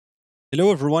Hello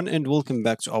everyone and welcome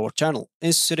back to our channel.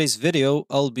 In today's video,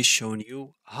 I'll be showing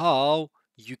you how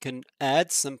you can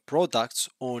add some products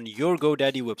on your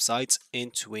GoDaddy website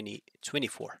in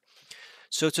 2024.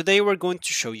 So today we're going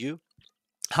to show you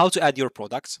how to add your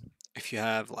products. If you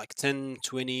have like 10,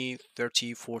 20,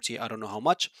 30, 40, I don't know how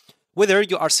much, whether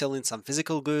you are selling some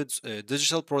physical goods,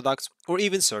 digital products, or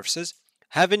even services,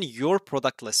 having your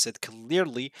product listed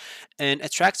clearly and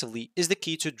attractively is the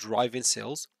key to driving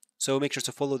sales. So make sure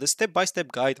to follow this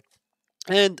step-by-step guide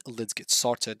and let's get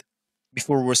started.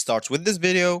 Before we start with this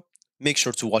video, make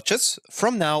sure to watch us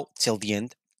from now till the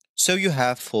end so you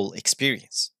have full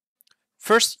experience.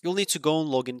 First, you'll need to go and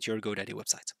log into your GoDaddy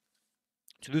website.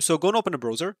 To do so, go and open a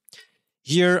browser.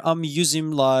 Here, I'm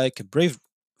using like Brave.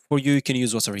 For you, you can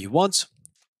use whatever you want.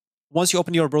 Once you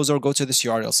open your browser, go to this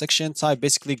URL section, type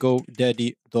basically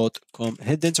godaddy.com,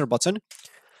 hit the enter button,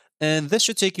 and this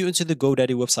should take you into the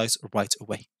GoDaddy website right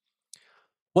away.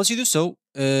 Once you do so,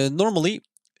 normally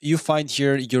you find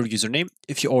here your username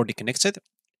if you already connected.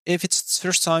 If it's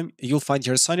first time, you'll find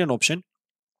here a sign in option.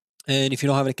 And if you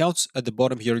don't have an account, at the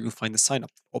bottom here, you'll find the sign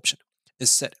up option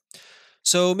instead.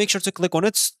 So make sure to click on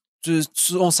it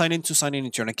on sign in to sign in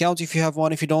into an account if you have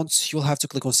one. If you don't, you'll have to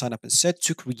click on sign up instead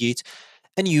to create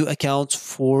a new account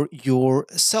for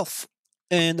yourself.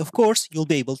 And of course, you'll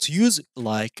be able to use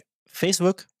like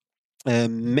Facebook,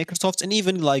 Microsoft, and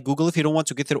even like Google if you don't want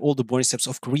to get through all the boring steps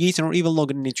of creating or even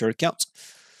logging into your account.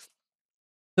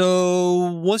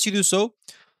 So once you do so,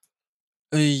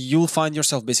 you'll find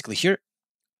yourself basically here.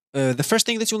 The first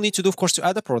thing that you'll need to do, of course, to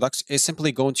add a product is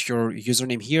simply go into your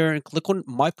username here and click on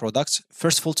My Products.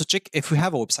 First of all, to check if we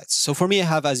have a website. So for me, I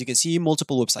have, as you can see,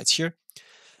 multiple websites here.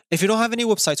 If you don't have any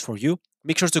websites for you,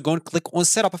 make sure to go and click on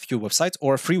Set up a few websites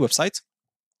or a free website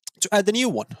to add a new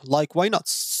one. Like, why not?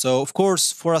 So, of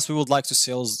course, for us, we would like to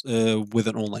sell with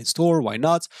an online store. Why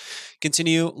not?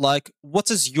 Continue. Like,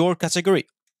 what is your category?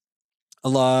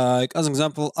 Like, as an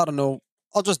example, I don't know.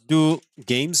 I'll just do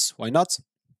games. Why not?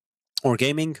 Or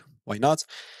gaming. Why not?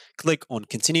 Click on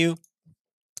continue.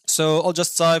 So I'll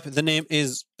just type the name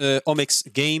is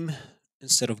Omics Game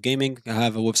instead of gaming. I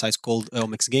have a website called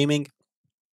Omics Gaming.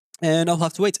 And I'll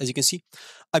have to wait. As you can see,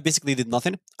 I basically did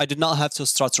nothing. I did not have to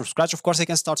start from scratch. Of course, I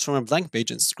can start from a blank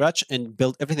page and scratch and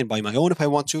build everything by my own if I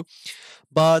want to.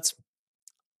 But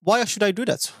why should I do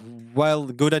that? While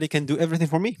GoDaddy can do everything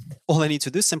for me. All I need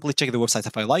to do is simply check the website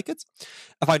if I like it.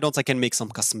 If I don't, I can make some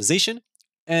customization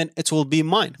and it will be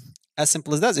mine. As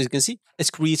simple as that. As you can see, it's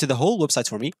created the whole website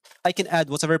for me. I can add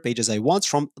whatever pages I want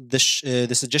from the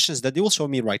suggestions that they will show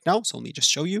me right now. So let me just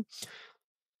show you.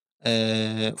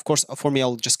 Of course, for me,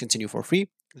 I'll just continue for free.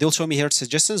 They'll show me here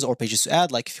suggestions or pages to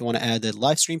add, like if you want to add a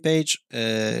live stream page,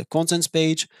 contents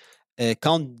page, a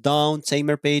countdown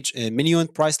timer page, a menu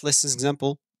and price list as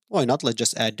example. Why not? Let's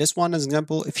just add this one as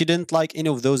example. If you didn't like any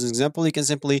of those as example, you can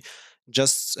simply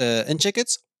just uncheck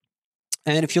it.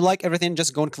 And if you like everything,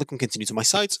 just go and click on continue to my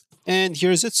site. And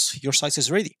here's it. Your site is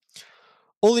ready.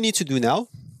 All you need to do now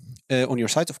on your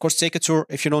site, of course, take a tour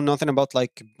if you know nothing about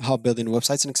like how building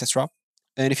websites and etc.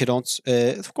 And if you don't,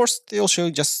 of course, they'll show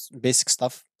you just basic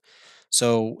stuff.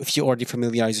 So if you already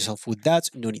familiarize yourself with that,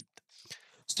 no need.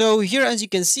 So here, as you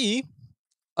can see,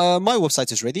 my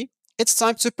website is ready. It's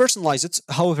time to personalize it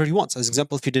however you want. As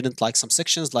example, if you didn't like some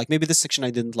sections, like maybe this section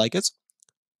I didn't like it,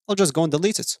 I'll just go and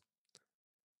delete it.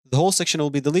 The whole section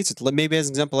will be deleted. Maybe as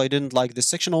example, I didn't like this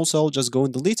section also, I'll just go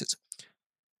and delete it.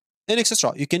 And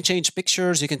etc. You can change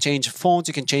pictures, you can change fonts,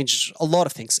 you can change a lot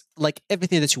of things, like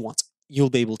everything that you want. You'll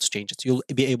be able to change it. You'll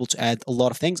be able to add a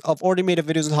lot of things. I've already made a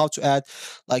videos on how to add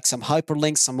like some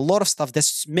hyperlinks, some a lot of stuff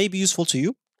that's maybe useful to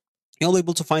you. You'll be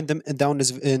able to find them down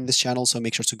in this channel, so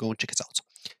make sure to go and check it out.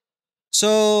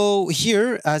 So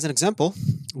here, as an example,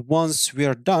 once we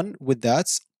are done with that,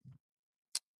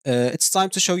 it's time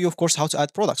to show you, of course, how to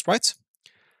add products, right?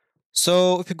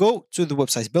 So if you go to the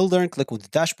website builder and click on the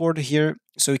dashboard here,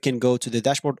 so you can go to the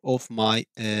dashboard of my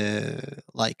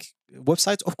like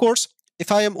website. Of course,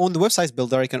 if I am on the website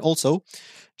builder, I can also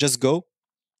just go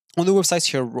on the website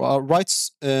here, right,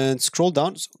 and scroll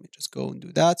down. So let me just go and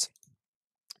do that.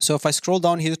 So if I scroll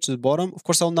down here to the bottom, of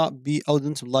course, I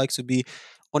wouldn't like to be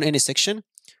on any section.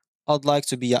 I'd like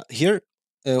to be here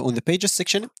on the pages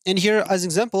section. And here, as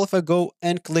example, if I go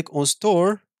and click on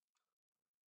store,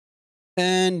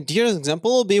 and here, as an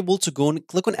example, I'll be able to go and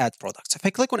click on add products. If I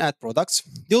click on add products,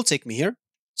 they'll take me here.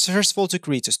 So first of all, to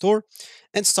create a store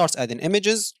and start adding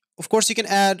images. Of course, you can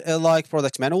add a like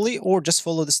product manually or just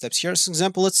follow the steps here. So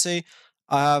example, let's say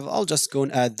I'll just go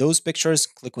and add those pictures,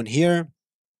 click on here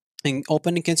and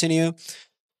open and continue.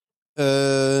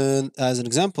 As an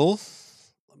example,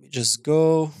 let me just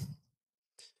go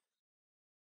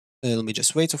Let me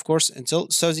just wait, of course, until.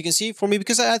 So as you can see, for me,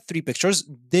 because I add 3 pictures,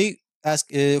 they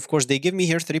ask, of course, they give me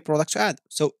here 3 products to add.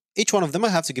 So each one of them, I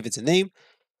have to give it a name.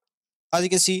 As you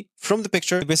can see from the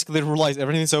picture, they basically realize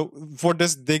everything. So for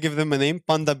this, they give them a name,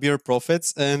 Panda Beer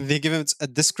Profits, and they give it a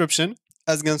description.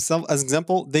 As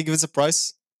example, they give it a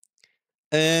price.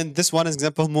 And this one is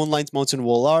example, Moonlight Mountain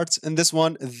Wall Art. And this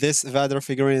one, this Vadra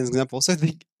figurine is example. So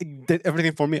they did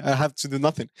everything for me. I have to do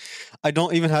nothing. I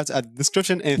don't even have to add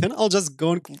description, anything. I'll just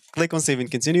go and click on save and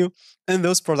continue. And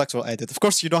those products will add it. Of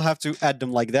course, you don't have to add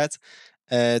them like that.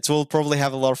 It will probably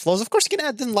have a lot of flaws. Of course, you can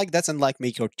add them like that and like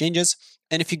make your changes.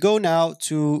 And if you go now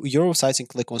to your website and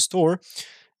click on store,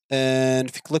 and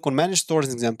if you click on manage store as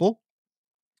an example,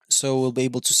 so we'll be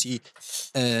able to see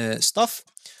stuff.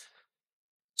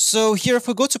 So here, if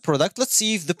we go to product, let's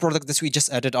see if the product that we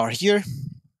just added are here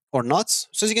or not.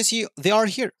 So as you can see, they are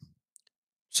here.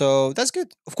 So that's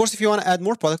good. Of course, if you want to add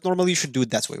more product, normally you should do it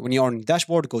that way. When you're on the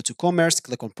dashboard, go to commerce,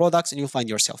 click on products, and you'll find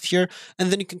yourself here.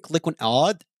 And then you can click on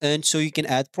add, and so you can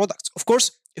add products. Of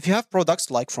course, if you have products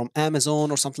like from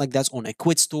Amazon or something like that on a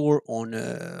Quid store, on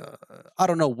I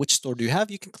don't know which store do you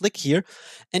have, you can click here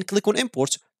and click on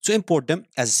import to import them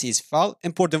as a CSV file.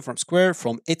 Import them from Square,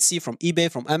 from Etsy, from eBay,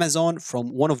 from Amazon,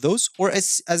 from one of those, or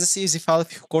as a CSV file.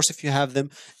 Of course, if you have them,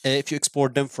 if you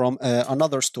export them from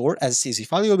another store as a CSV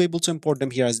file, you'll be able to import them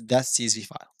here as that CSV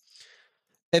file.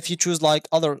 If you choose like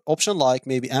other option, like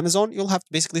maybe Amazon, you'll have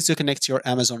basically to connect your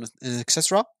Amazon,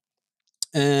 etc.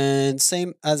 And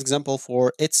same as example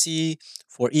for Etsy,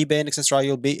 for eBay, and etc.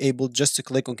 You'll be able just to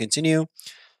click on continue,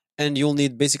 and you'll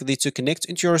need basically to connect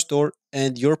into your store,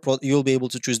 and you'll be able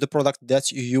to choose the product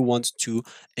that you want to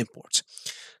import.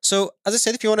 So as I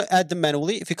said, if you want to add them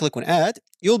manually, if you click on add,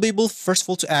 you'll be able first of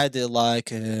all to add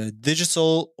like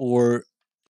digital or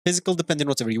physical, depending on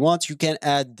whatever you want. You can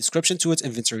add description to it,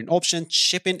 inventory and option,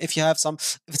 shipping if you have some,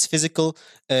 if it's physical,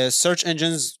 search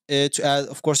engines to add.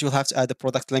 Of course, you'll have to add the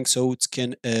product link so it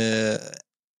can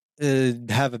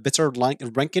have a better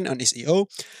ranking on SEO,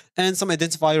 and some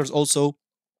identifiers also,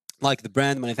 like the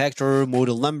brand, manufacturer,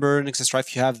 model number, and etc.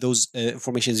 If you have those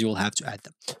informations, you will have to add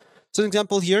them. So, an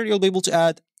example here, you'll be able to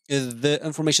add the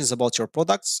informations about your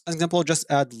products. An example, just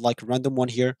add like a random one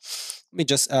here. Let me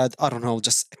just add, I don't know,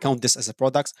 just count this as a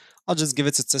product. I'll just give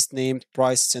it its test name,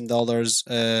 price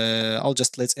 $10. I'll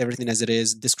just let everything as it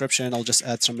is. Description, I'll just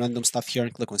add some random stuff here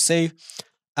and click on save.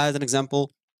 Add an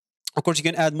example. Of course, you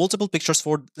can add multiple pictures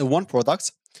for the one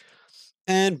product,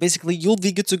 and basically you'll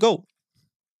be good to go.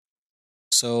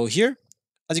 So here,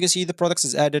 as you can see, the products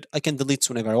is added. I can delete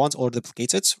whenever I want or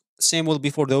duplicate it. Same will be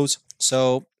for those.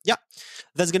 So yeah,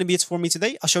 that's going to be it for me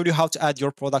today. I showed you how to add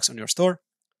your products on your store.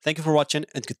 Thank you for watching,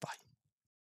 and goodbye.